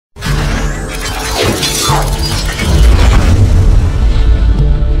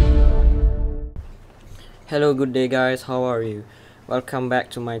Hello, good day guys, how are you? Welcome back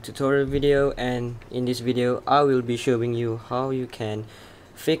to my tutorial video, and in this video I will be showing you how you can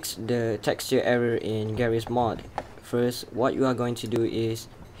fix the texture error in Garry's mod. First, what you are going to do is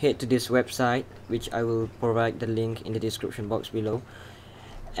head to this website, which I will provide the link in the description box below,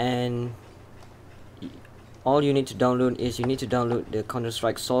 and all you need to download is the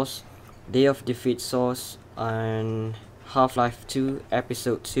Counter-Strike source, Day of Defeat source, and Half-Life 2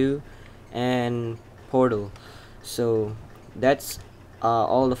 episode 2, and Portal. So that's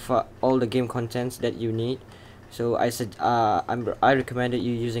all the game contents that you need. So I recommended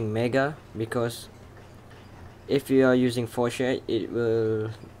you using Mega, because if you are using Forshare,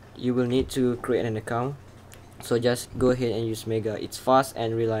 you will need to create an account. So just go ahead and use Mega. It's fast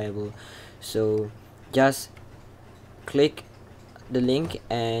and reliable. So just click the link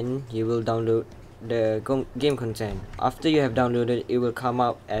and you will download the game content. After you have downloaded, it will come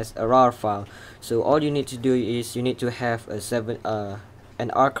out as a RAR file. So all you need to do is you need to have an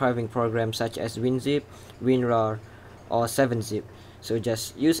archiving program such as WinZip, WinRAR, or 7-zip. So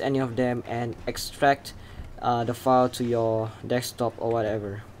just use any of them and extract the file to your desktop or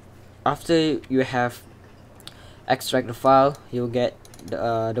whatever. After you have extract the file, you'll get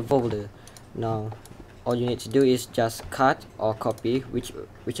the folder. Now all you need to do is just cut or copy,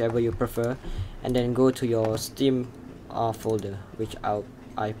 whichever you prefer, and then go to your Steam folder, which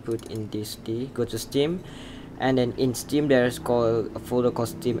I put in this D. Go to Steam, and then in Steam there's a folder called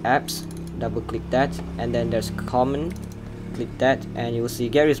Steam Apps. Double click that, and then there's Common. Click that and you will see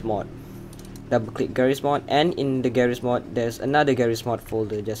Garry's mod. Double click Garry's mod, and in the Garry's mod there's another Garry's mod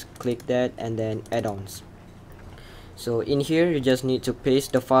folder. Just click that and then add-ons. So in here you just need to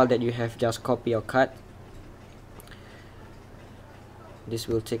paste the file that you have just copied or cut. This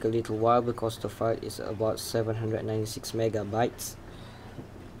will take a little while because the file is about 796 megabytes.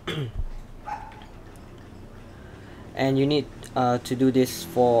 And you need to do this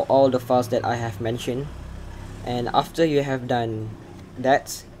for all the files that I have mentioned. And after you have done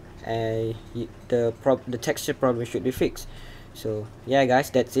that, the texture problem should be fixed. So yeah guys,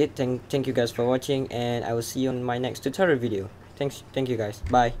 that's it. Thank you guys for watching, and I will see you on my next tutorial video. Thank you guys.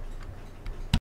 Bye.